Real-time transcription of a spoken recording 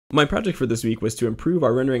My project for this week was to improve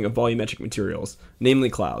our rendering of volumetric materials, namely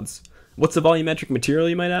clouds. What's a volumetric material,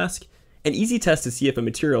 you might ask? An easy test to see if a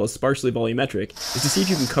material is sparsely volumetric is to see if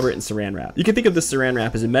you can cover it in saran wrap. You can think of this saran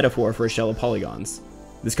wrap as a metaphor for a shell of polygons.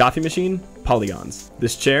 This coffee machine? Polygons.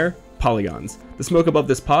 This chair? Polygons. The smoke above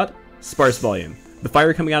this pot? Sparse volume. The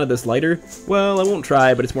fire coming out of this lighter? Well, I won't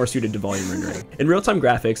try, but it's more suited to volume rendering. In real-time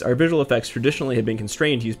graphics, our visual effects traditionally have been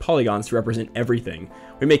constrained to use polygons to represent everything.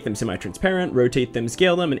 We make them semi-transparent, rotate them,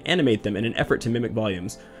 scale them, and animate them in an effort to mimic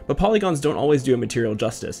volumes. But polygons don't always do a material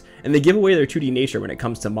justice, and they give away their 2D nature when it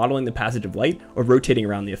comes to modeling the passage of light or rotating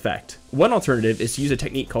around the effect. One alternative is to use a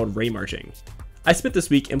technique called Raymarching. I spent this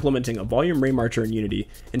week implementing a volume Raymarcher in Unity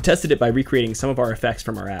and tested it by recreating some of our effects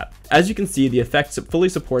from our app. As you can see, the effect fully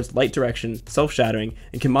supports light direction, self-shadowing,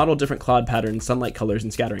 and can model different cloud patterns, sunlight colors,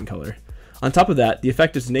 and scattering color. On top of that, the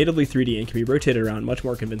effect is natively 3D and can be rotated around much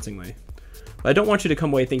more convincingly. But I don't want you to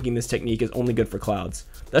come away thinking this technique is only good for clouds.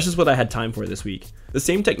 That's just what I had time for this week. The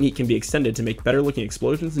same technique can be extended to make better looking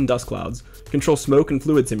explosions and dust clouds, control smoke and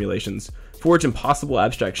fluid simulations, forge impossible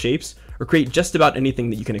abstract shapes, or create just about anything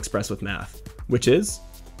that you can express with math. Which is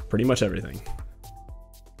pretty much everything.